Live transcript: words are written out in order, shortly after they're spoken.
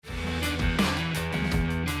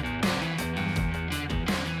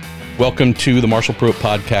Welcome to the Marshall Pruitt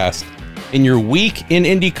Podcast. In your week in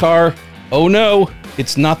IndyCar, oh no,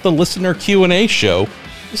 it's not the listener Q&A show.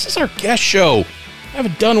 This is our guest show. I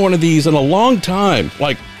haven't done one of these in a long time,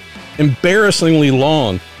 like embarrassingly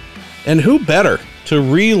long. And who better to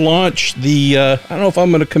relaunch the, I don't know if I'm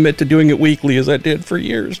going to commit to doing it weekly as I did for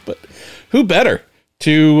years, but who better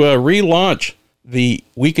to relaunch the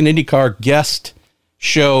Week in IndyCar guest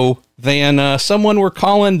show than someone we're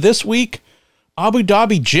calling this week Abu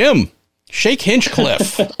Dhabi Jim, Sheikh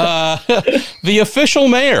Hinchcliffe, the official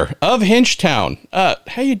mayor of Hinchtown.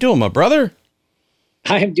 How you doing, my brother?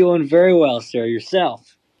 I am doing very well, sir.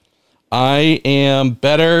 Yourself? I am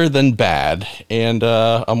better than bad, and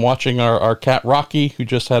I'm watching our cat Rocky, who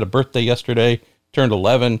just had a birthday yesterday, turned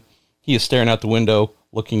 11. He is staring out the window,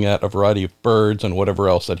 looking at a variety of birds and whatever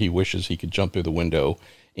else that he wishes he could jump through the window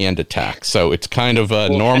and attack. So it's kind of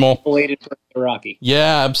normal. Related to Rocky.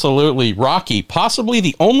 Yeah, absolutely. Rocky, possibly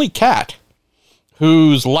the only cat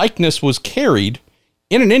whose likeness was carried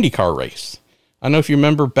in an IndyCar race. I don't know if you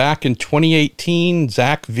remember back in 2018,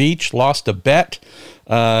 Zach Veach lost a bet,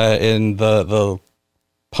 and the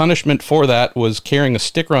punishment for that was carrying a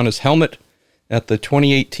sticker on his helmet at the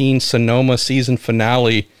 2018 Sonoma season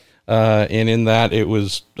finale, and in that it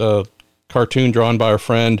was a cartoon drawn by our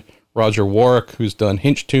friend Roger Warwick, who's done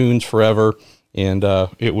Hinch Tunes forever, and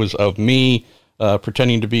it was of me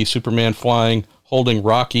pretending to be Superman flying, holding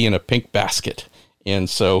Rocky in a pink basket. And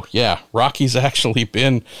so, yeah, Rocky's actually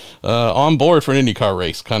been on board for an IndyCar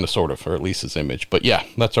race, kind of, sort of, or at least his image. But yeah,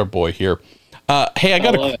 that's our boy here. Hey,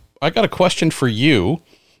 I got a question for you.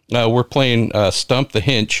 We're playing Stump the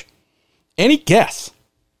Hinch. Any guess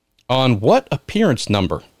on what appearance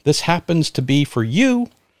number this happens to be for you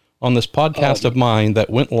on this podcast of mine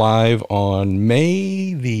that went live on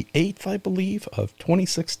May the 8th, I believe, of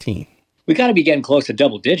 2016? We got to be getting close to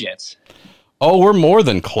double digits. Oh, we're more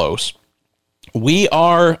than close. We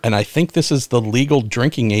are, and I think this is the legal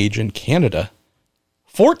drinking age in Canada,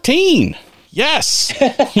 14. Yes.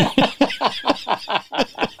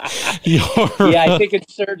 Yeah, I think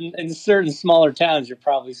in certain smaller towns, you're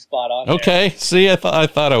probably spot on. Okay. There. See, I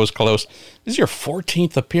thought I was close. This is your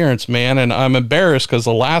 14th appearance, man, and I'm embarrassed because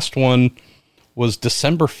the last one was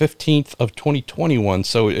December 15th of 2021.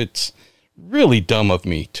 So it's really dumb of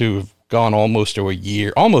me to have gone almost a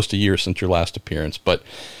year since your last appearance. But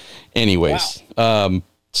anyways, wow.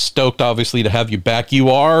 Stoked, obviously, to have you back. You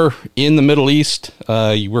are in the Middle East.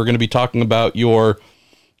 We're going to be talking about your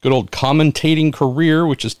good old commentating career,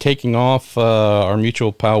 which is taking off. Our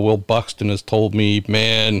mutual pal, Will Buxton, has told me,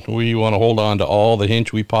 man, we want to hold on to all the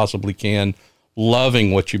hinch we possibly can.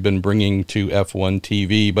 Loving what you've been bringing to F1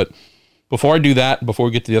 TV. But before I do that, before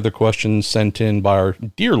we get to the other questions sent in by our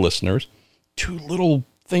dear listeners, two little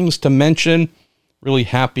things to mention. Really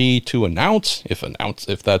happy to announce,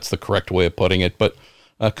 if that's the correct way of putting it, but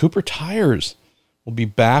Cooper Tires will be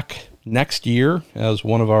back next year as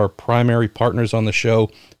one of our primary partners on the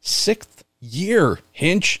show. 6th year,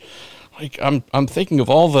 Hinch. Like I'm thinking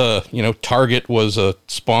of all the, Target was a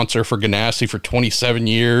sponsor for Ganassi for 27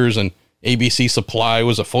 years, and ABC Supply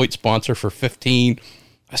was a Foyt sponsor for 15.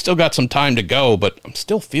 I still got some time to go, but I'm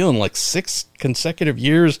still feeling like 6 consecutive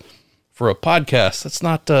years for a podcast. It's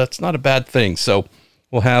not a bad thing. So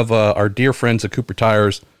we'll have our dear friends at Cooper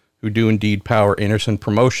Tires, who do indeed power Anderson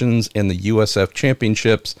Promotions and the USF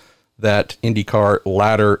Championships, that IndyCar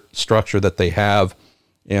ladder structure that they have,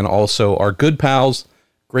 and also our good pals,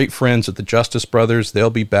 great friends at the Justice Brothers.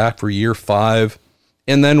 They'll be back for year 5.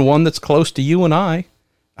 And then one that's close to you and I,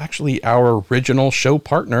 actually our original show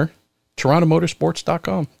partner,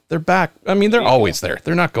 TorontoMotorsports.com. They're back. I mean, they're always there.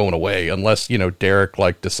 They're not going away unless,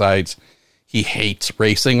 Derek decides he hates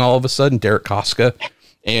racing all of a sudden, Derek Koska,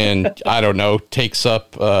 and I don't know, takes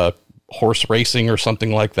up horse racing or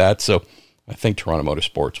something like that. So I think Toronto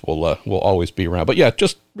Motorsports will always be around. But yeah,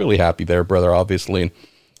 just really happy there, brother, obviously. And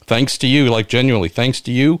thanks to you, genuinely, thanks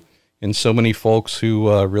to you and so many folks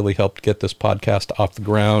who really helped get this podcast off the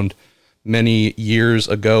ground many years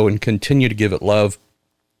ago and continue to give it love.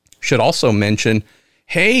 Should also mention,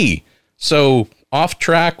 hey, so Off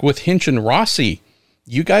Track with Hinch and Rossi,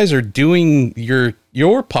 you guys are doing your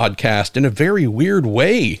podcast in a very weird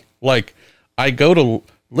way. Like, I go to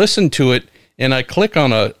listen to it and I click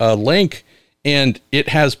on a link and it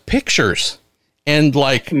has pictures and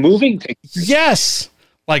moving pictures. Yes.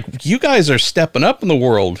 Like, you guys are stepping up in the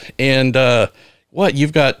world. And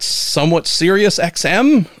you've got somewhat Sirius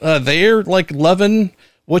XM they're loving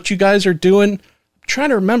what you guys are doing. I'm trying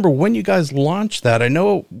to remember when you guys launched that. I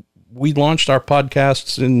know we launched our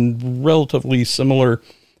podcasts in relatively similar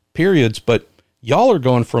periods, but y'all are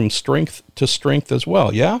going from strength to strength as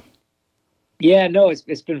well. Yeah. Yeah, no,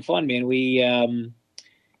 it's been fun, man. We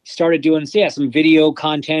started doing some video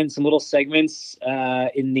content, some little segments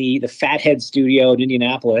in the Fathead studio in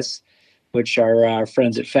Indianapolis, which our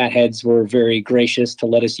friends at Fatheads were very gracious to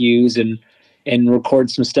let us use and record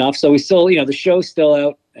some stuff. So we still, the show's still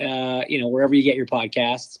out, wherever you get your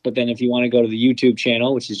podcasts. But then if you want to go to the YouTube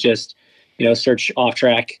channel, which is just, search Off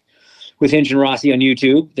Track with Hinch and Rossi on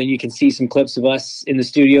YouTube, then you can see some clips of us in the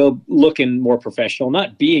studio looking more professional,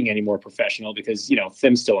 not being any more professional because,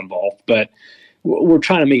 Thim's still involved, but we're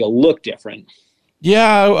trying to make it look different.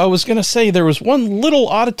 Yeah, I was going to say there was one little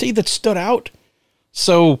oddity that stood out.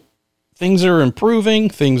 So things are improving,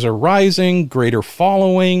 things are rising, greater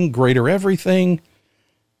following, greater everything.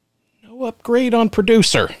 No upgrade on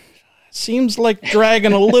producer. Seems like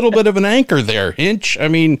dragging a little bit of an anchor there, Hinch. I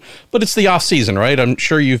mean, but it's the off season, right? I'm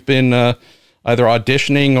sure you've been either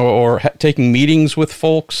auditioning or taking meetings with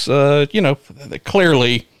folks.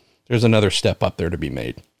 Clearly there's another step up there to be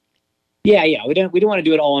made. Yeah. We don't want to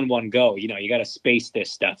do it all in one go. You got to space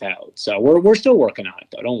this stuff out. So we're still working on it,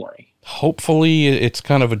 though. Don't worry. Hopefully it's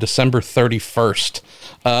kind of a December 31st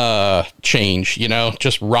change,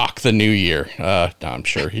 just rock the new year. I'm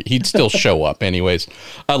sure he'd still show up anyways.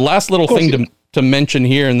 Last little thing to mention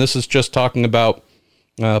here, and this is just talking about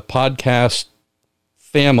podcast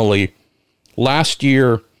family. Last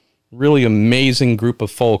year, really amazing group of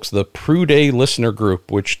folks, the Prue Day listener group,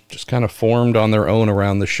 which just kind of formed on their own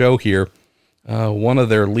around the show here. One of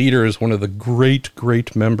their leaders, one of the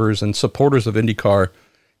great members and supporters of IndyCar,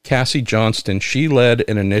 Cassie Johnston, she led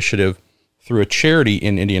an initiative through a charity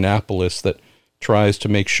in Indianapolis that tries to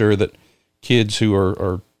make sure that kids who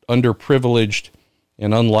are underprivileged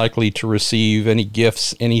and unlikely to receive any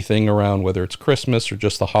gifts, anything around, whether it's Christmas or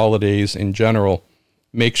just the holidays in general,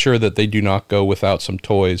 make sure that they do not go without some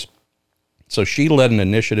toys. So she led an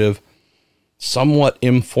initiative, somewhat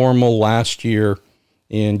informal last year,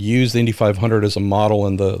 and used the Indy 500 as a model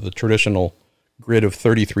in the traditional grid of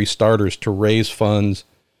 33 starters to raise funds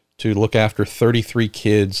to look after 33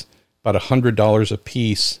 kids, about $100 a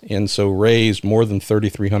piece, and so raised more than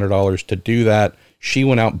 $3,300 to do that. She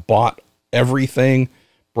went out, bought everything,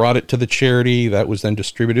 brought it to the charity. That was then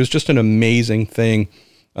distributed. It was just an amazing thing.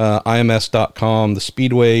 IMS.com, the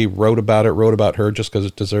Speedway wrote about her just because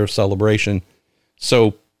it deserves celebration.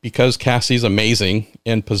 So because Cassie's amazing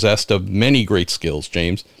and possessed of many great skills,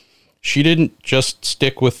 James, she didn't just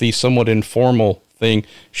stick with the somewhat informal thing.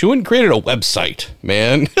 She went and created a website,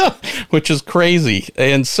 man, which is crazy.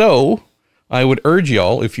 And so I would urge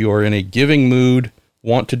y'all, if you are in a giving mood,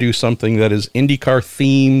 want to do something that is IndyCar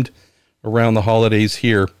themed around the holidays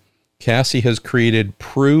here, Cassie has created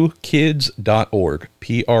pruekids.org,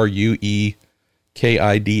 pruekids.org,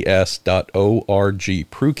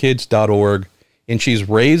 pruekids.org, and she's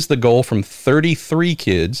raised the goal from 33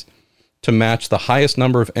 kids to match the highest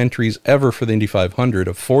number of entries ever for the Indy 500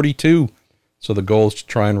 of 42. So the goal is to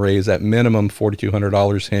try and raise at minimum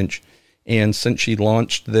 $4,200, Hinch. And since she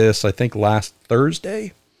launched this, I think last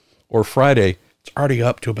Thursday or Friday, it's already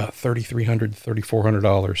up to about $3,300,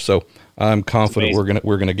 $3,400. So I'm confident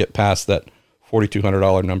we're gonna get past that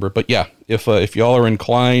 $4,200 number. But yeah, if y'all are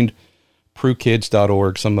inclined,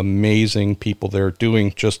 pruekids.org, some amazing people there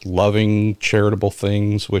doing just loving charitable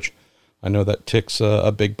things, which I know that ticks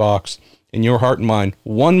a big box in your heart and mind.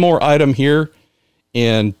 One more item here,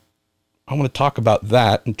 and I want to talk about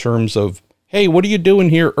that in terms of, hey, what are you doing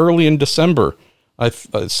here early in December?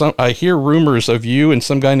 I hear rumors of you and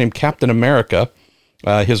some guy named Captain America,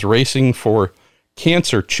 his Racing for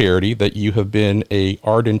Cancer charity that you have been a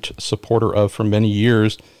ardent supporter of for many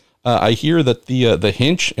years. I hear that the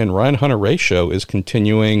Hinch and Ryan Hunter-Reay show is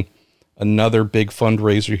continuing, another big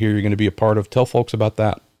fundraiser here you're going to be a part of. Tell folks about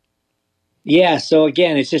that. Yeah, so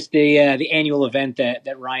again, it's just the annual event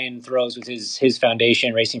that Ryan throws with his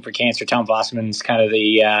foundation, Racing for Cancer. Tom Vossman's kind of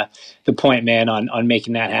the point man on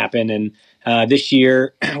making that happen. And this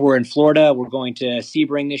year we're in Florida. We're going to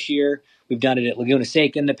Sebring this year. We've done it at Laguna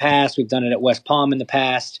Seca in the past. We've done it at West Palm in the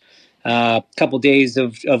past. A couple days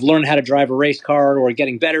of learning how to drive a race car or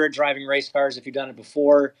getting better at driving race cars if you've done it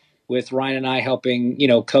before, with Ryan and I helping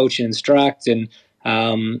coach and instruct. And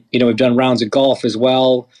we've done rounds of golf as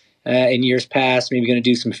well. In years past, maybe going to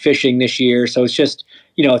do some fishing this year. So it's just,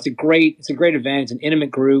 it's a great event. It's an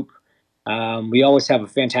intimate group. We always have a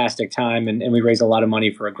fantastic time and we raise a lot of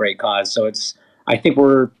money for a great cause. So I think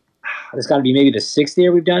it's got to be maybe the 6th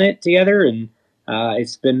year we've done it together. And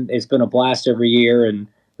it's been a blast every year, and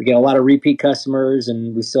we get a lot of repeat customers,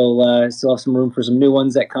 and we still have some room for some new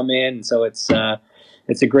ones that come in. So it's a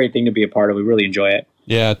great thing to be a part of. We really enjoy it.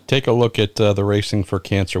 Yeah. Take a look at the Racing for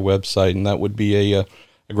Cancer website, and that would be a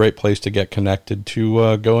a great place to get connected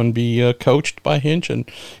to go and be coached by Hinch and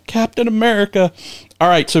Captain America. All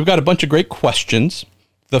right, so we've got a bunch of great questions.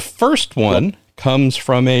 The first one comes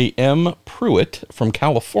from a M. Pruitt from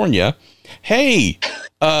California. Hey,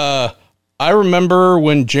 I remember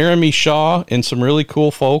when Jeremy Shaw and some really cool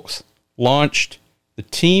folks launched the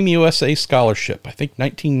Team USA Scholarship. I think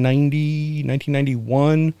 1990,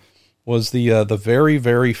 1991 was the very,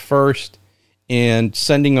 very first, and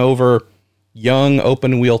sending over young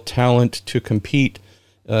open wheel talent to compete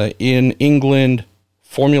in England.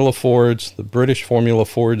 Formula Fords, the British Formula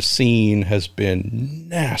Ford scene has been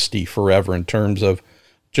nasty forever in terms of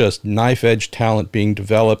just knife edge talent being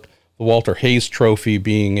developed. The Walter Hayes Trophy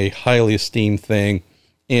being a highly esteemed thing.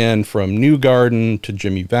 And from Newgarden to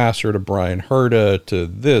Jimmy Vasser to Brian Herta to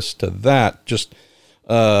this to that, just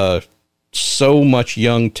so much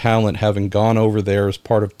young talent having gone over there as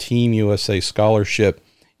part of Team USA Scholarship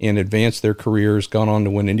and advanced their careers, gone on to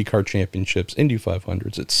win IndyCar championships, Indy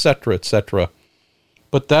 500s, et cetera, et cetera.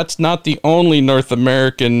 But that's not the only North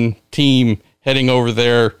American team heading over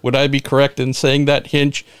there. Would I be correct in saying that,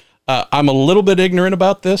 Hinch? I'm a little bit ignorant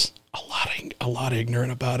about this. A lot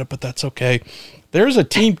ignorant about it, but that's okay. There's a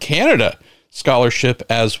Team Canada scholarship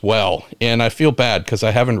as well, and I feel bad because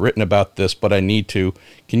I haven't written about this, but I need to.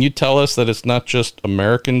 Can you tell us that it's not just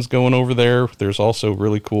Americans going over there? There's also a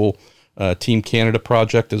really cool Team Canada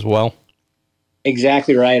project as well.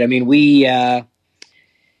 Exactly right. I mean,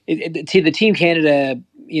 the Team Canada,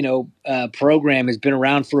 program has been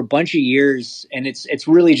around for a bunch of years, and it's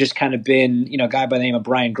really just kind of been, a guy by the name of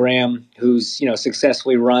Brian Graham, who's,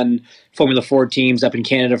 successfully run Formula Ford teams up in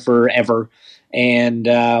Canada forever. And,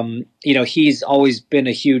 he's always been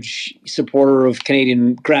a huge supporter of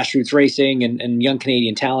Canadian grassroots racing and young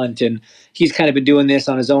Canadian talent. And he's kind of been doing this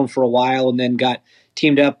on his own for a while, and then got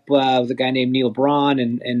teamed up with a guy named Neil Braun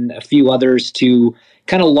and a few others to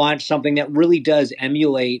kind of launch something that really does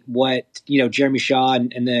emulate what, Jeremy Shaw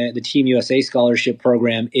and the Team USA Scholarship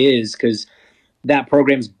Program is, because that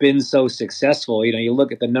program's been so successful. You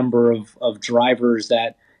look at the number of drivers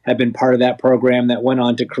that have been part of that program that went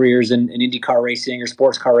on to careers in IndyCar racing or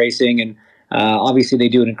sports car racing. And obviously they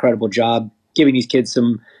do an incredible job giving these kids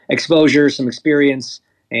some exposure, some experience,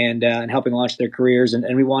 and helping launch their careers.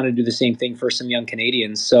 And we want to do the same thing for some young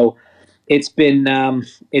Canadians. So it's been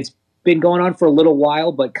going on for a little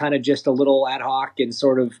while, but kind of just a little ad hoc, and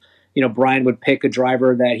sort of, Brian would pick a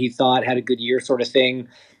driver that he thought had a good year, sort of thing.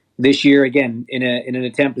 This year, again, in an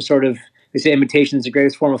attempt to sort of, they say imitation is the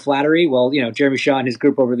greatest form of flattery. Well, Jeremy Shaw and his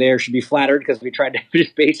group over there should be flattered, because we tried to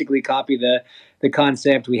just basically copy the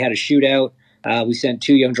concept. We had a shootout. We sent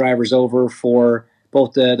 2 young drivers over for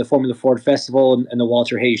both the Formula Ford Festival and the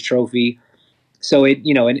Walter Hayes Trophy. So it,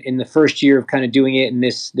 in the first year of kind of doing it, and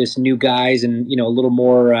this new guys, and a little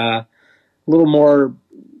more, I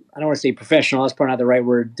don't want to say professional, that's probably not the right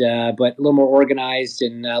word, but a little more organized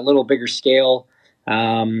and a little bigger scale.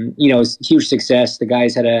 It's huge success. The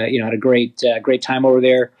guys had a great time over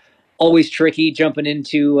there. Always tricky jumping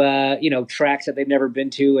into tracks that they've never been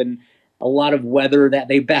to, and a lot of weather that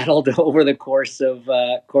they battled over the course of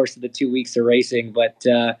the 2 weeks of racing. But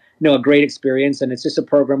a great experience, and it's just a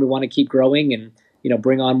program we want to keep growing, and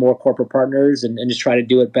bring on more corporate partners, and just try to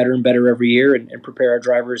do it better and better every year, and prepare our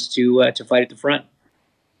drivers to fight at the front.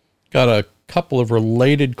 Got a couple of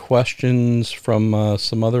related questions from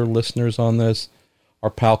some other listeners on this. Our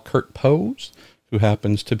pal Kurt Pose, who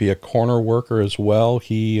happens to be a corner worker as well.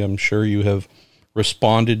 I'm sure you have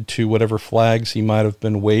responded to whatever flags he might have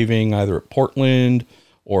been waving, either at Portland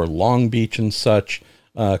or Long Beach and such.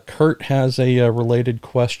 Kurt has a related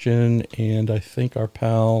question, and I think our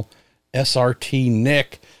pal SRT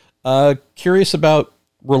Nick, curious about,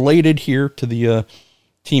 related here to the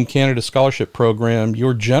Team Canada Scholarship Program,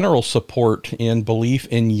 your general support and belief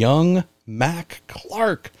in young Mac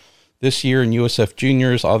Clark this year in USF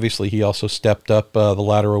Juniors. Obviously, he also stepped up the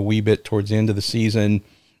ladder a wee bit towards the end of the season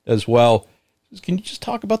as well. Can you just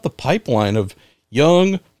talk about the pipeline of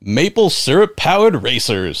young maple syrup-powered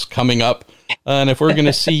racers coming up? And if we're going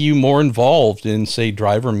to see you more involved in, say,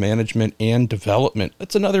 driver management and development,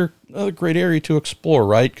 that's another great area to explore,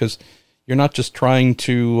 right? Because you're not just trying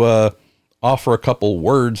to offer a couple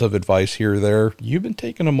words of advice here or there. You've been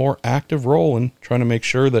taking a more active role in trying to make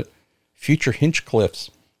sure that future Hinchcliffes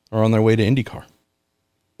are on their way to IndyCar.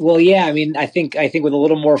 Well, yeah, I mean, I think with a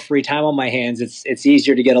little more free time on my hands, it's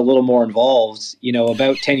easier to get a little more involved.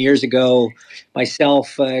 About 10 years ago,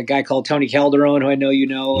 myself, a guy called Tony Calderon, who I know you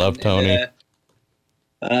know. Love Tony.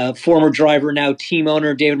 Former driver, now team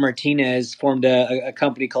owner, David Martinez, formed a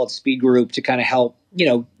company called Speed Group to kind of help,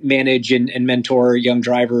 manage and mentor young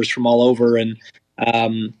drivers from all over. And,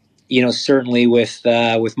 certainly with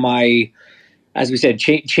my, as we said,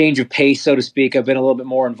 change of pace, so to speak, I've been a little bit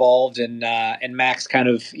more involved, and Max kind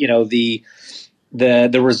of,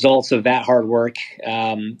 the results of that hard work.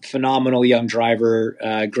 Phenomenal young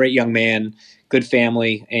driver, great young man, good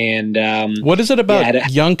family. And what is it about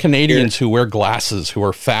young Canadians who wear glasses, who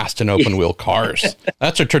are fast in open wheel cars?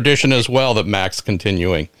 That's a tradition as well that Max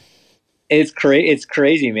continuing. It's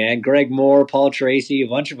crazy, man. Greg Moore, Paul Tracy, a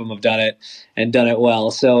bunch of them have done it and done it well.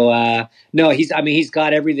 So no, he's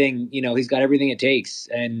got everything. He's got everything it takes,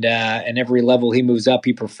 and every level he moves up,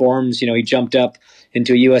 he performs. He jumped up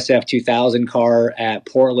into a USF 2000 car at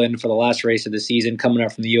Portland for the last race of the season, coming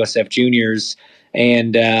up from the USF Juniors,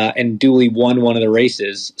 and duly won one of the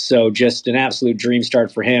races. So just an absolute dream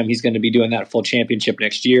start for him. He's going to be doing that full championship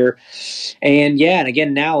next year. And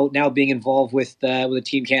again, now being involved with the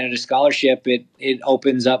Team Canada scholarship, it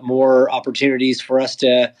opens up more opportunities for us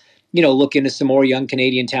to, look into some more young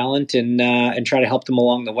Canadian talent and try to help them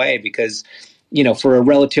along the way, because, for a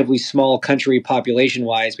relatively small country population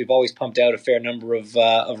wise, we've always pumped out a fair number of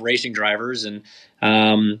racing drivers. And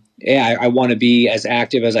I want to be as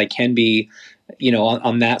active as I can be,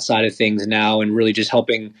 on that side of things now, and really just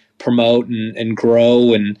helping promote and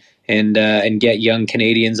grow and get young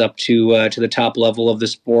Canadians up to the top level of the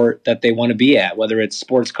sport that they want to be at, whether it's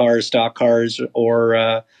sports cars, stock cars,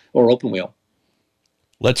 or open wheel.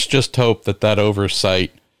 Let's just hope that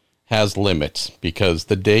oversight has limits, because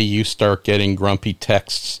the day you start getting grumpy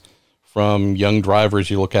texts from young drivers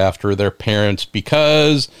you look after, their parents,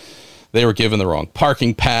 because they were given the wrong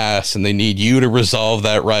parking pass and they need you to resolve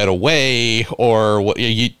that right away, or what,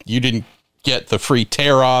 you didn't get the free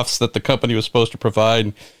tear-offs that the company was supposed to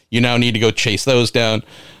provide, you now need to go chase those down.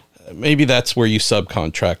 Maybe that's where you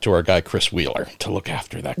subcontract to our guy Chris Wheeler to look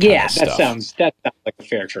after that kind of stuff. That sounds like a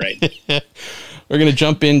fair trade. We're going to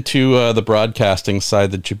jump into the broadcasting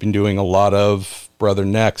side that you've been doing a lot of, brother,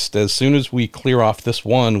 next. As soon as we clear off this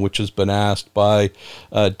one, which has been asked by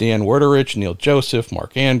Dan Werderich, Neil Joseph,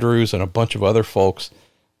 Mark Andrews, and a bunch of other folks,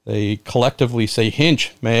 they collectively say,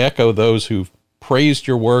 Hinch, may I echo those who've praised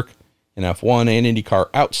your work in F1 and IndyCar.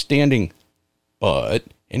 Outstanding. But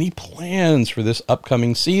any plans for this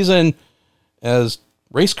upcoming season as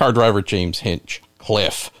race car driver James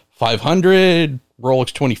Hinchcliffe? 500,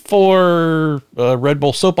 Rolex 24, Red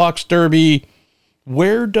Bull Soapbox Derby.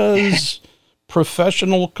 Where does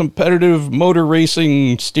professional competitive motor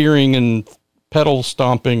racing, steering and pedal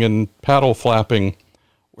stomping and paddle flapping,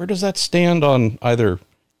 where does that stand on either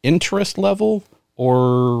interest level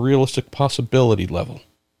or realistic possibility level?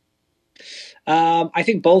 I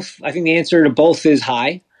think both. I think the answer to both is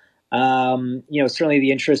high. Certainly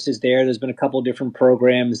the interest is there. There's been a couple of different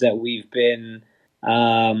programs that we've been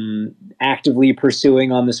actively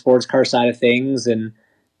pursuing on the sports car side of things, and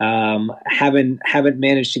haven't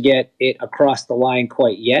managed to get it across the line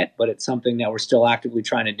quite yet, but it's something that we're still actively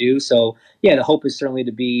trying to do. So yeah, the hope is certainly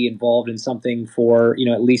to be involved in something for,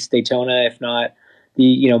 at least Daytona, if not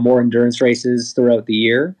the, more endurance races throughout the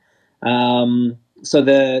year. So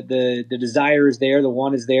the desire is there. The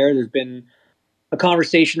one is there. There's been a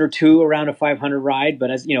conversation or two around a 500 ride,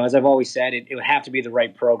 but as I've always said, it would have to be the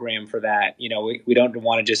right program for that. We don't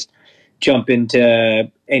want to just jump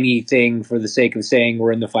into anything for the sake of saying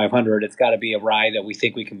we're in the 500. It's got to be a ride that we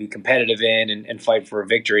think we can be competitive in and fight for a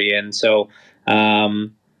victory. And so, no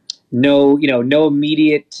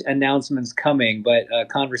immediate announcements coming, but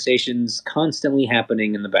conversations constantly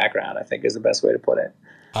happening in the background, I think is the best way to put it.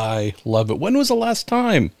 I love it. When was the last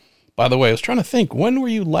time? By the way, I was trying to think, when were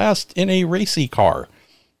you last in a racy car?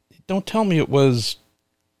 Don't tell me it was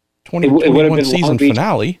 2021 season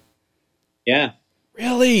finale. Yeah.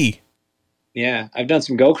 Really? Yeah. I've done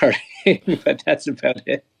some go-karting, but that's about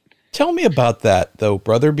it. Tell me about that, though,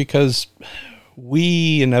 brother, because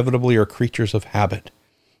we inevitably are creatures of habit,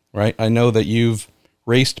 right? I know that you've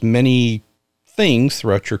raced many things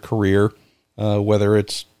throughout your career, whether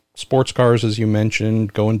it's sports cars, as you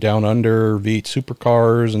mentioned, going down under, V8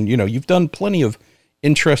 supercars, and, you've done plenty of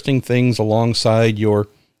interesting things alongside your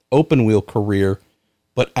open wheel career.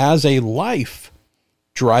 But as a life,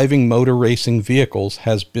 driving motor racing vehicles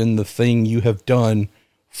has been the thing you have done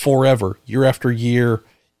forever, year after year,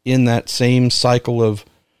 in that same cycle of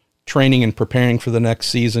training and preparing for the next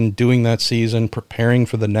season, doing that season, preparing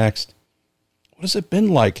for the next. What has it been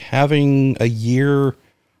like having a year?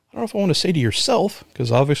 I don't know if I want to say to yourself,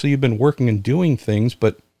 because obviously you've been working and doing things,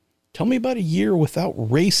 but tell me about a year without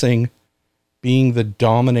racing being the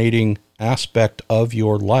dominating aspect of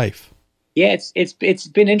your life. Yeah, it's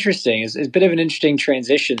been interesting. It's a bit of an interesting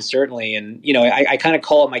transition, certainly. And, I kind of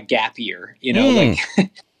call it my gap year, like,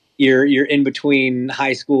 you're in between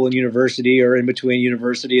high school and university, or in between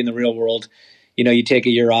university and the real world. You take a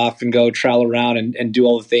year off and go travel around and do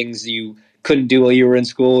all the things you couldn't do while you were in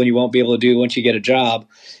school and you won't be able to do once you get a job.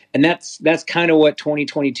 And that's kind of what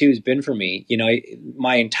 2022 has been for me.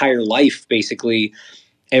 My entire life, basically,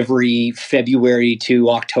 every February to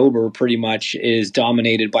October pretty much is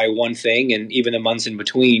dominated by one thing. And even the months in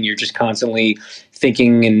between, you're just constantly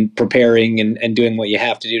thinking and preparing and doing what you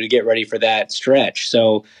have to do to get ready for that stretch.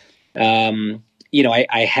 So,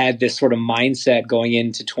 I had this sort of mindset going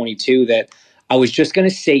into 22 that I was just going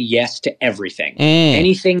to say yes to everything.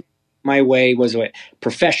 Anything my way was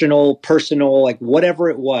professional, personal, like whatever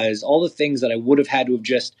it was, all the things that I would have had to have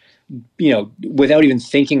just, without even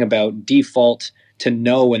thinking about, default to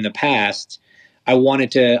know in the past, I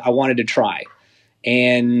wanted to try.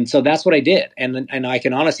 And so that's what I did. And I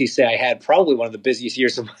can honestly say I had probably one of the busiest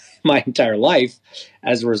years of my entire life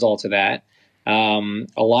as a result of that. A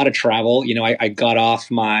lot of travel. I got off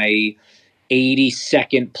my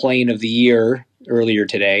 82nd plane of the year earlier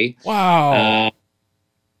today. Wow.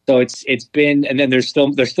 So it's been, and then there's still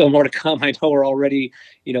more to come. I know we're already,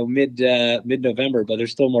 mid-November, but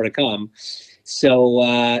there's still more to come.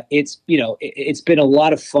 So it's been a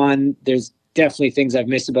lot of fun. There's definitely things I've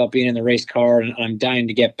missed about being in the race car, and I'm dying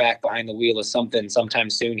to get back behind the wheel of something sometime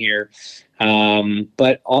soon here.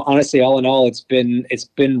 But honestly, all in all, it's been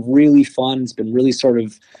really fun. It's been really sort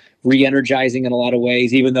of re-energizing in a lot of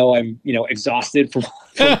ways, even though I'm, exhausted from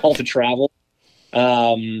all the travel.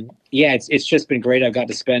 It's just been great. I've got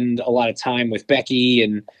to spend a lot of time with Becky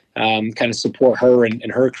and kind of support her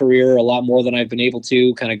and her career a lot more than I've been able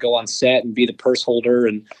to. Kind of go on set and be the purse holder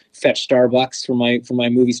and fetch Starbucks for my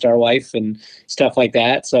movie star wife and stuff like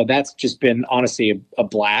that. So that's just been honestly a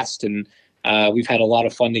blast, and we've had a lot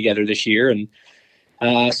of fun together this year. And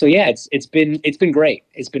it's been great.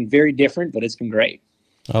 It's been very different, but it's been great.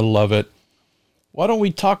 I love it. Why don't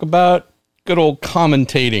we talk about good old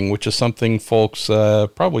commentating, which is something, folks,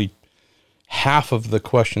 probably half of the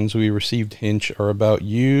questions we received, Hinch, are about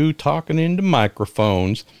you talking into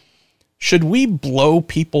microphones. Should we blow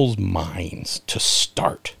people's minds to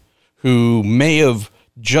start who may have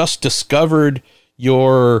just discovered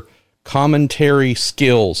your commentary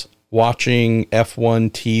skills watching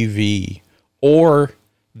F1 TV or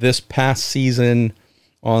this past season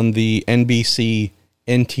on the NBC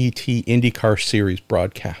NTT IndyCar series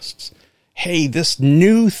broadcasts? Hey, this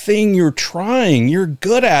new thing you're trying, you're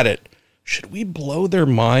good at it. Should we blow their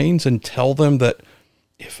minds and tell them that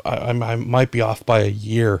if I might be off by a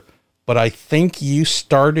year, but I think you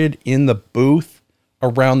started in the booth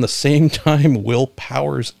around the same time Will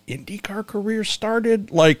Power's IndyCar career started?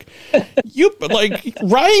 Right? I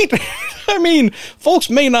mean, folks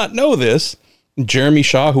may not know this. Jeremy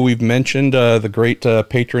Shaw, who we've mentioned, the great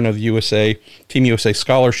patron of Team USA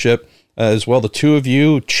Scholarship, as well, the two of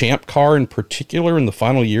you, Champ Car in particular, in the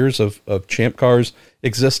final years of Champ Car's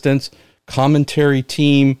existence, commentary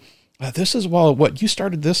team. This is what you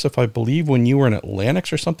started this, if I believe, when you were in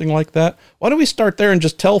Atlantics or something like that. Why don't we start there and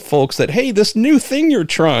just tell folks that, hey, this new thing you're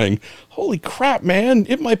trying, holy crap, man,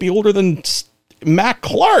 it might be older than Mac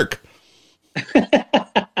Clark.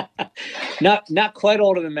 Not quite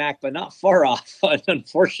older than Mac, but not far off,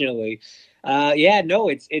 unfortunately.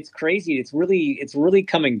 It's crazy. It's really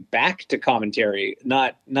coming back to commentary,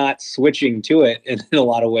 not switching to it in a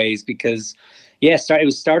lot of ways, because it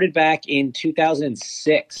was started back in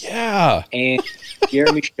 2006. Yeah. And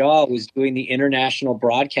Jeremy Shaw was doing the international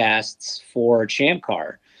broadcasts for Champ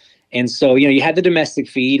Car. And so, you had the domestic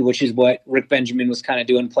feed, which is what Rick Benjamin was kind of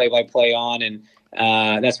doing play-by-play on. And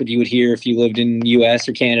that's what you would hear if you lived in US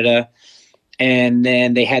or Canada. And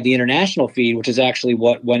then they had the international feed, which is actually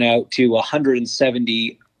what went out to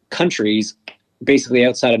 170 countries, basically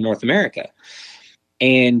outside of North America.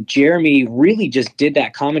 And Jeremy really just did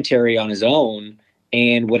that commentary on his own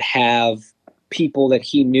and would have people that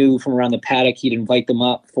he knew from around the paddock. He'd invite them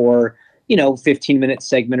up for, 15-minute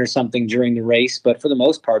segment or something during the race. But for the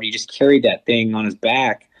most part, he just carried that thing on his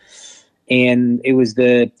back. And it was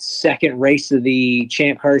the second race of the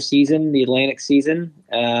Champ Car season, the Atlantic season,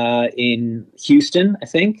 in Houston, I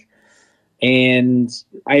think. And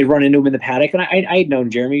I had run into him in the paddock, and I had known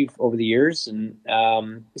Jeremy over the years, and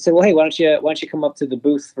he said, "Well, hey, why don't you come up to the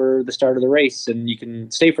booth for the start of the race, and you can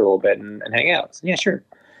stay for a little bit and hang out?" I said, "Yeah, sure."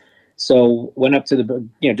 So went up to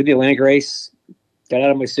did the Atlantic race, got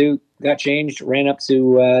out of my suit, got changed, ran up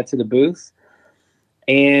to the booth,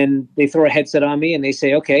 and they throw a headset on me and they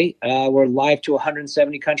say, "Okay, we're live to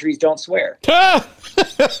 170 countries. Don't swear."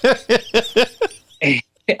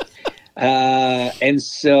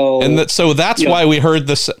 So that's why we heard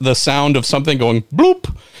the sound of something going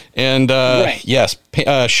bloop And Right. yes,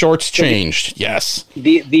 shorts changed. Yes.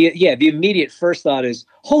 The immediate first thought is,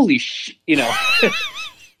 holy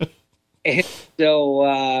and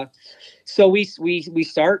so we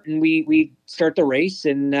start, and we start the race,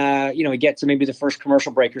 and we get to maybe the first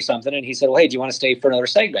commercial break or something, and he said, well, hey, do you want to stay for another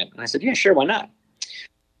segment? And I said, yeah, sure, why not?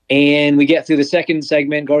 And we get through the second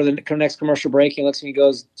segment, go to the next commercial break, and he looks at me and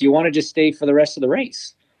goes, do you want to just stay for the rest of the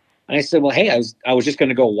race? And I said, well, hey, I was just going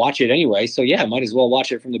to go watch it anyway, so yeah, might as well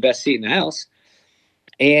watch it from the best seat in the house.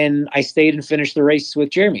 And I stayed and finished the race with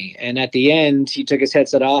Jeremy. And at the end, he took his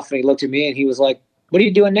headset off and he looked at me and he was like, what are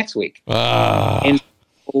you doing next week? And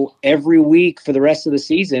so every week for the rest of the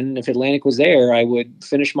season, if Atlantic was there, I would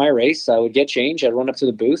finish my race. I would get changed. I'd run up to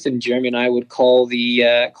the booth, and Jeremy and I would call the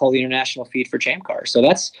international feed for Champ Car. So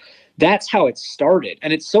that's how it started.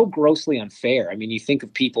 And it's so grossly unfair. I mean, you think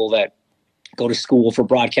of people that go to school for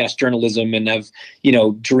broadcast journalism and have,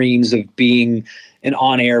 dreams of being an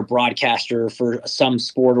on-air broadcaster for some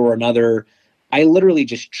sport or another. I literally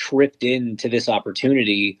just tripped into this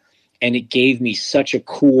opportunity, and it gave me such a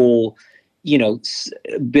cool,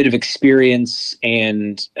 bit of experience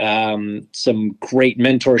and some great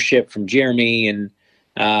mentorship from Jeremy and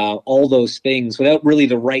all those things without really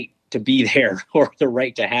the right to be there or the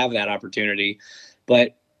right to have that opportunity.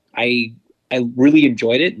 But I really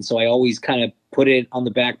enjoyed it, and so I always kind of put it on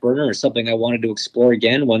the back burner as something I wanted to explore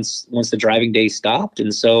again once the driving day stopped.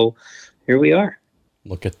 And so here we are.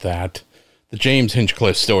 Look at that. The James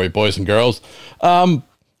Hinchcliffe story, boys and girls.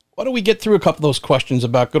 Why don't we get through a couple of those questions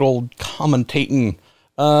about good old commentating?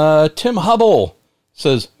 Tim Hubble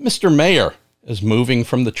says, Mr. Mayor, has moving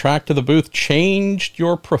from the track to the booth changed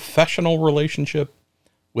your professional relationship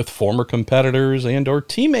with former competitors and or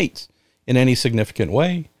teammates in any significant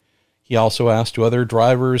way? He also asked, do other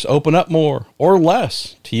drivers open up more or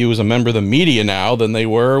less to you as a member of the media now than they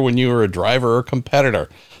were when you were a driver or competitor?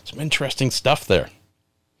 Some interesting stuff there.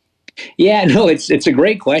 Yeah, no, it's a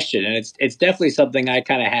great question, and it's definitely something I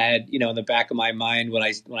kind of had, in the back of my mind when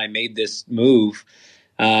I made this move.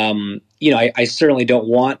 I certainly don't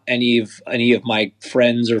want any of my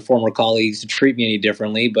friends or former colleagues to treat me any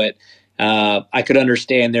differently, but I could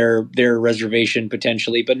understand their reservation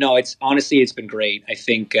potentially. But no, it's been great. I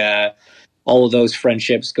think all of those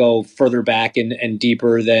friendships go further back and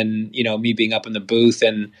deeper than me being up in the booth.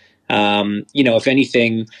 And if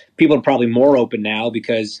anything, people are probably more open now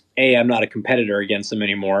because A, I'm not a competitor against them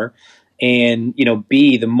anymore, and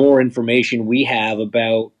B, the more information we have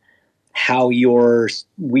about how your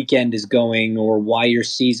weekend is going or why your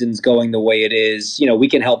season's going the way it is, we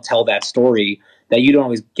can help tell that story that you don't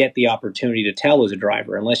always get the opportunity to tell as a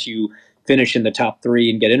driver unless you finish in the top 3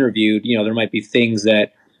 and get interviewed. There might be things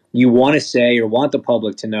that you want to say or want the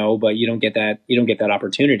public to know, but you don't get that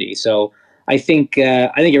opportunity. So I think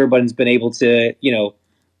everybody's been able to,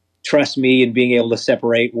 trust me in being able to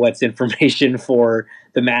separate what's information for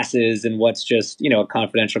the masses and what's just, a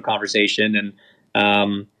confidential conversation.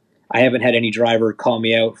 And I haven't had any driver call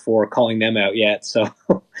me out for calling them out yet. So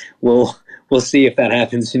we'll see if that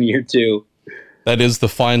happens in year 2. That is the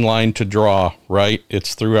fine line to draw, right?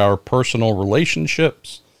 It's through our personal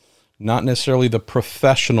relationships, not necessarily the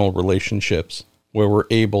professional relationships, where we're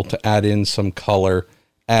able to add in some color,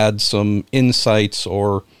 add some insights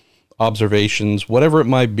or observations, whatever it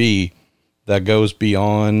might be, that goes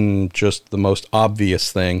beyond just the most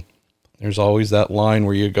obvious thing. There's always that line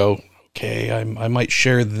where you go, okay, I might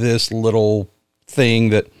share this little thing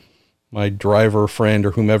that my driver friend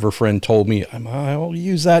or whomever friend told me. I'll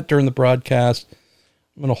use that during the broadcast.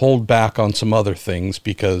 I'm going to hold back on some other things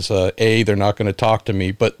because A, they're not going to talk to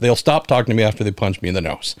me, but they'll stop talking to me after they punch me in the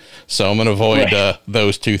nose. So I'm going to avoid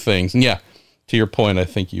those two things. And yeah, to your point, I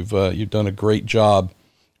think you've done a great job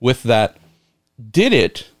with that. Did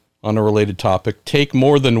it, on a related topic, take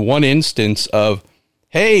more than one instance of,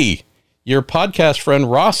 hey, your podcast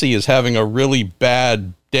friend Rossi is having a really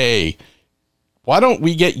bad day. Why don't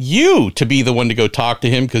we get you to be the one to go talk to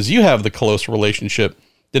him because you have the close relationship?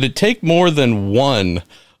 Did it take more than one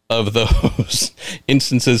of those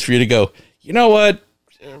instances for you to go, you know what,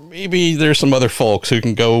 maybe there's some other folks who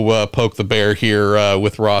can go poke the bear here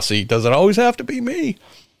with Rossi? Does it always have to be me?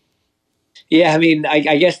 Yeah, I mean,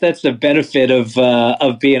 I guess that's the benefit of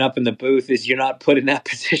being up in the booth is you're not put in that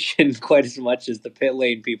position quite as much as the pit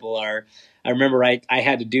lane people are. I remember I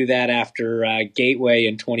had to do that after Gateway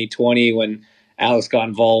in 2020 when Alex got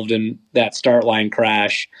involved in that start line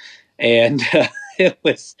crash, and it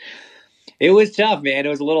was tough, man. It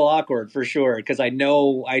was a little awkward for sure because I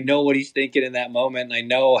know what he's thinking in that moment, and I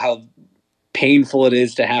know how painful it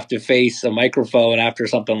is to have to face a microphone after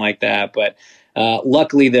something like that. But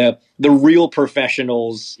luckily the real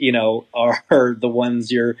professionals, are the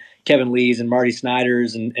ones, your Kevin Lees and Marty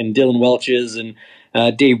Snyders and Dylan Welch's and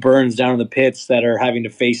Dave Burns down in the pits that are having to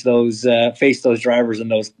face those drivers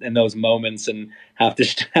in those moments and have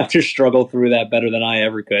to struggle through that better than I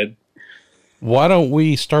ever could. Why don't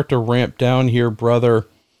we start to ramp down here, brother,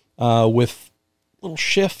 with a little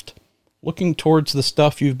shift, looking towards the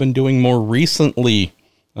stuff you've been doing more recently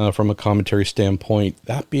from a commentary standpoint,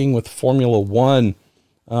 that being with Formula One.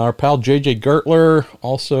 Our pal JJ Gertler,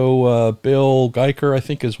 also Bill Geiker, I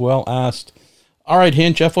think, as well, asked, all right,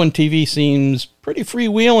 Hinch, F1 TV seems pretty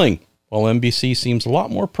freewheeling, while NBC seems a lot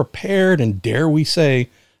more prepared and, dare we say,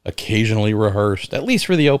 occasionally rehearsed, at least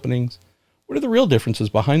for the openings. What are the real differences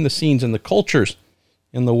behind the scenes in the cultures,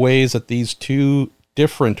 in the ways that these two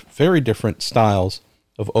different, very different styles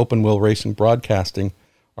of open wheel racing broadcasting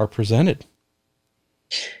are presented?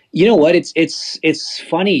 You know what? It's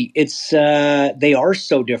funny. They are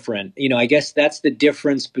so different. I guess that's the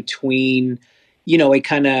difference between, a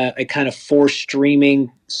kind of forced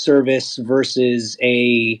streaming service versus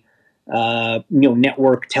a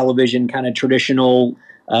network television kind of traditional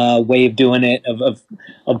way of doing it,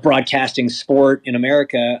 of broadcasting sport in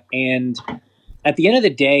America. And at the end of the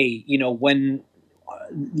day, when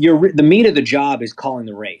the meat of the job is calling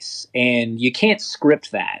the race, and you can't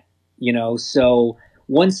script that, so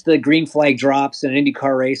once the green flag drops in an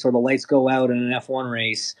IndyCar race or the lights go out in an F1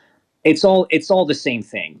 race, it's all the same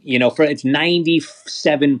thing. It's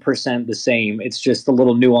 97% the same. It's just the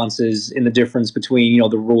little nuances in the difference between,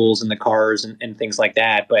 the rules and the cars and things like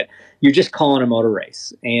that. But you're just calling a motor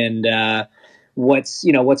race. And what's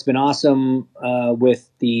been awesome with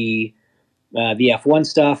the F1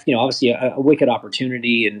 stuff, obviously a wicked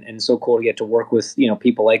opportunity and so cool to get to work with,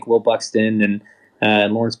 people like Will Buxton and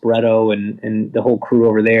Lawrence Barretto and the whole crew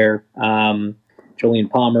over there,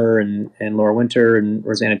 Jolene Palmer and Laura Winter and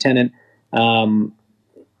Rosanna Tennant.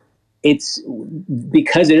 It's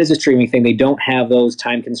because it is a streaming thing. They don't have those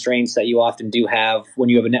time constraints that you often do have when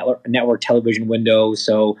you have a network television window.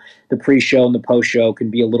 So the pre-show and the post-show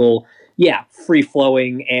can be a little, free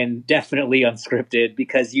flowing and definitely unscripted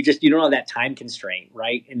because you don't have that time constraint,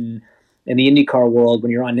 right? In the IndyCar world,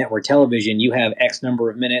 when you're on network television, you have X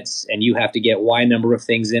number of minutes and you have to get Y number of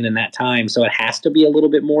things in that time. So it has to be a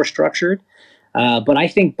little bit more structured. But I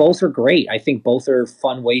think both are great. I think both are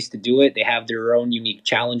fun ways to do it. They have their own unique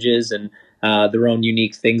challenges and their own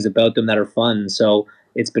unique things about them that are fun. So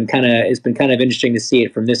it's been kind of interesting to see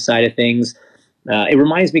it from this side of things. It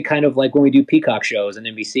reminds me kind of like when we do Peacock shows on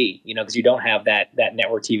NBC, because you don't have that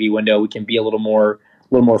network TV window. We can be a little more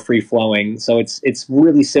free flowing. So it's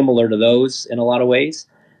really similar to those in a lot of ways,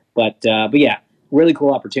 but yeah, really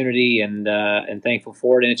cool opportunity and thankful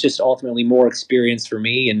for it. And it's just ultimately more experience for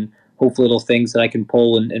me and hopefully little things that I can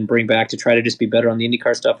pull and bring back to try to just be better on the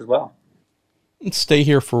IndyCar stuff as well. Let's stay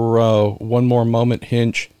here for one more moment,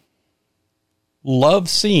 Hinch. Love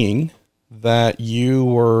seeing that you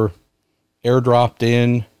were airdropped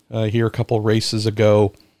in here a couple races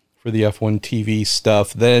ago for the F1 TV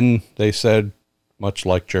stuff. Then they said, much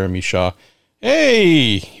like Jeremy Shaw,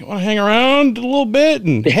 hey, you want to hang around a little bit?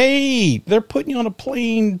 And hey, they're putting you on a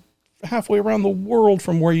plane halfway around the world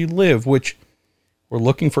from where you live, which we're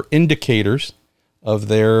looking for indicators of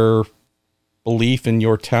their belief in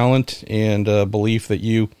your talent and belief that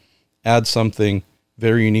you add something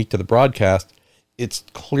very unique to the broadcast. It's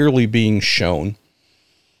clearly being shown.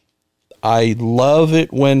 I love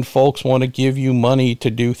it when folks want to give you money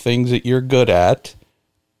to do things that you're good at.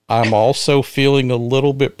 I'm also feeling a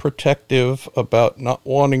little bit protective about not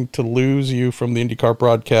wanting to lose you from the IndyCar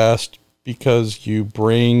broadcast because you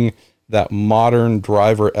bring that modern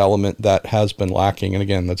driver element that has been lacking. And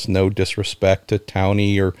again, that's no disrespect to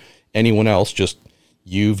Towney or anyone else. Just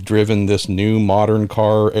you've driven this new modern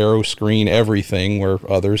car, aero screen, everything where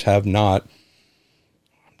others have not.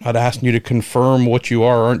 I'm not asking you to confirm what you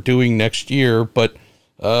are or aren't doing next year, but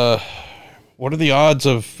what are the odds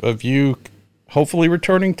of you hopefully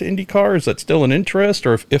returning to IndyCar? Is that still an interest?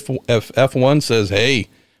 Or if F1 says, hey,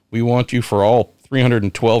 we want you for all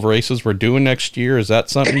 312 races we're doing next year, is that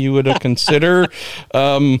something you would consider?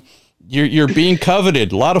 You're being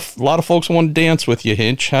coveted. A lot of folks want to dance with you,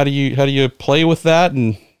 Hinch. How do you play with that,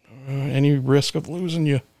 and any risk of losing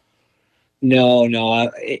you? No.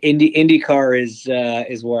 IndyCar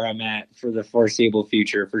is where I'm at for the foreseeable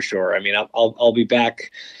future, for sure. I mean, I'll be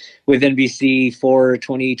back with NBC for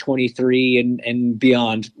 2023 and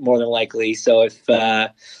beyond, more than likely. So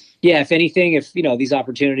if anything, if these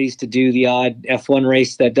opportunities to do the odd F1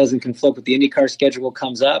 race that doesn't conflict with the IndyCar schedule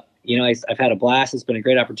comes up, I've had a blast. It's been a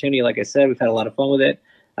great opportunity. Like I said, we've had a lot of fun with it.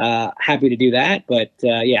 happy to do that. But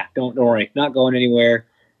yeah, don't worry, not going anywhere.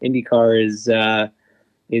 IndyCar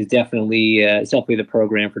is definitely the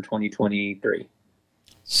program for 2023.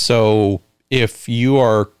 So if you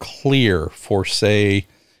are clear for, say,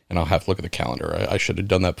 and I'll have to look at the calendar, I should have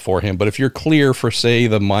done that beforehand, but if you're clear for, say,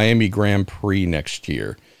 the Miami Grand Prix next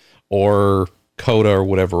year or COTA or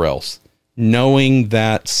whatever else, knowing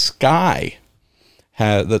that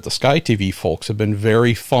that the Sky TV folks have been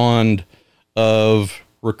very fond of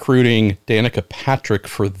recruiting Danica Patrick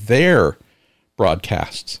for their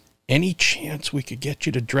broadcasts, any chance we could get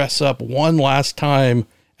you to dress up one last time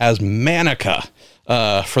as Manica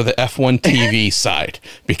for the F1 TV side?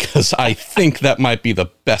 Because I think that might be the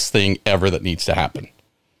best thing ever that needs to happen.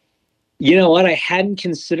 You know what? I hadn't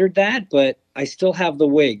considered that, but I still have the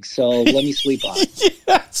wig, so let me sleep on it.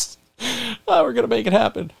 Yes. We're going to make it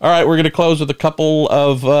happen. All right, we're going to close with a couple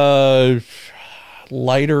of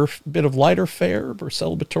lighter fare or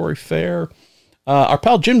celebratory fare. Our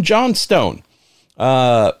pal Jim Johnstone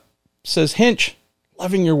says, Hinch,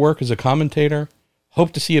 loving your work as a commentator.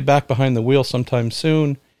 Hope to see you back behind the wheel sometime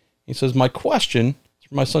soon. He says, my question is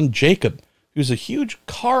for my son Jacob, who's a huge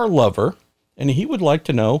car lover, and he would like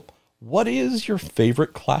to know, what is your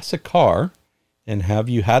favorite classic car, and have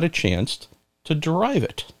you had a chance to drive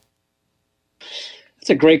it?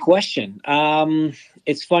 That's a great question.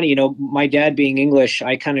 It's funny, my dad being English,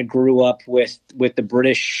 I kind of grew up with the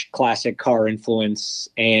British classic car influence.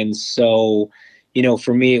 And so,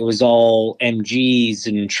 for me, it was all MGs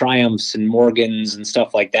and Triumphs and Morgans and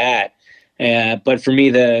stuff like that. But for me,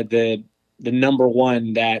 the number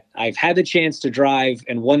one that I've had the chance to drive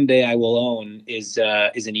and one day I will own is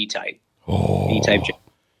an E-Type. E-Type.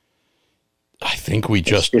 I think we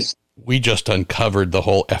just uncovered the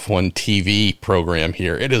whole F1 TV program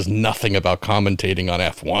here. It is nothing about commentating on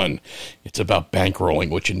F1. It's about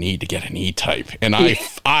bankrolling what you need to get an E-Type. And I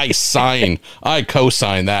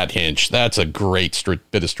co-sign that, Hinch. That's a great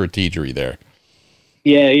bit of strategery there.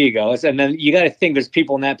 Yeah, there you go. And then you got to think there's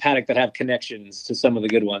people in that paddock that have connections to some of the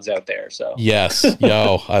good ones out there. So yes.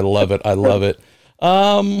 Yo, I love it. I love it.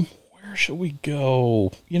 Where should we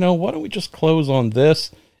go? Why don't we just close on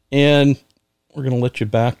this, and we're going to let you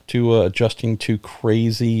back to adjusting to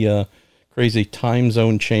crazy time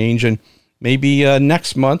zone change. And maybe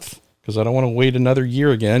next month, because I don't want to wait another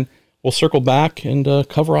year again, we'll circle back and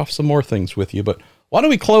cover off some more things with you. But why don't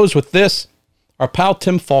we close with this? Our pal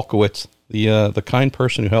Tim Falkowitz, the kind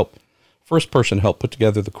person first person to help put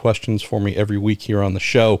together the questions for me every week here on the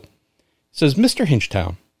show, says, Mr.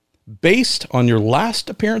 Hinchtown, based on your last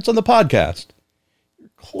appearance on the podcast, you're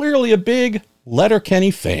clearly a big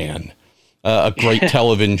Letterkenny fan. A great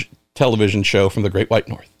television show from the Great White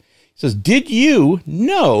North. He says, did you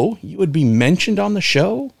know you would be mentioned on the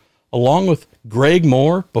show along with Greg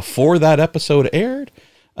Moore before that episode aired?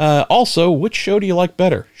 Also, which show do you like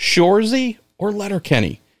better, Shoresy or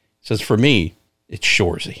Letterkenny? He says, for me, it's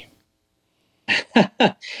Shoresy.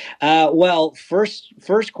 Well,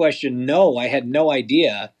 first question, no, I had no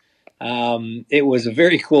idea. It was a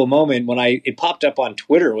very cool moment when it popped up on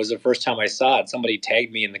Twitter. It was the first time I saw it. Somebody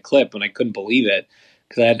tagged me in the clip and I couldn't believe it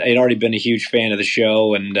because I'd already been a huge fan of the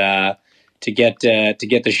show. And, to get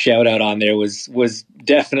the shout out on there was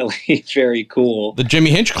definitely very cool. The Jimmy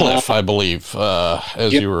Hinchcliffe, I believe,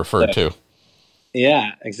 as you referred to.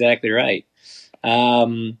 Yeah, exactly right.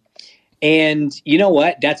 And you know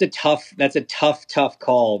what? That's a tough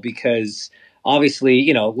call because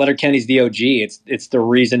obviously, Letterkenny's the OG. It's the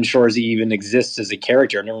reason Shoresy even exists as a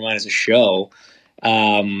character, never mind as a show.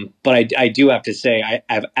 But I do have to say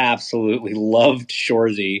I've absolutely loved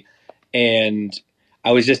Shoresy, and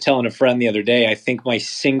I was just telling a friend the other day, I think my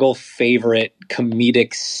single favorite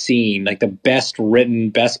comedic scene, like the best written,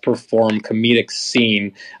 best performed comedic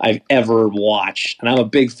scene I've ever watched, and I'm a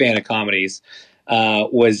big fan of comedies,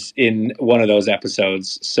 was in one of those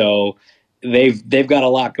episodes. So they've got a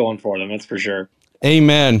lot going for them, that's for sure.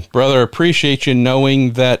 Amen, brother. Appreciate you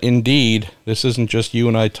knowing that indeed this isn't just you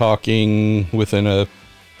and I talking within a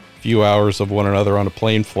few hours of one another on a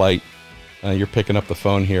plane flight. You're picking up the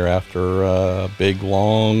phone here after a big,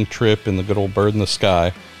 long trip in the good old bird in the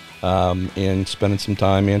sky, and spending some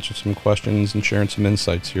time answering some questions and sharing some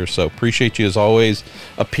insights here. So appreciate you as always.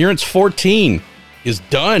 Appearance 14 is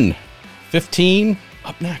done. 15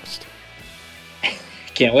 up next.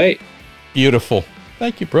 Can't wait. Beautiful.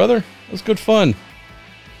 Thank you, brother. It was good fun.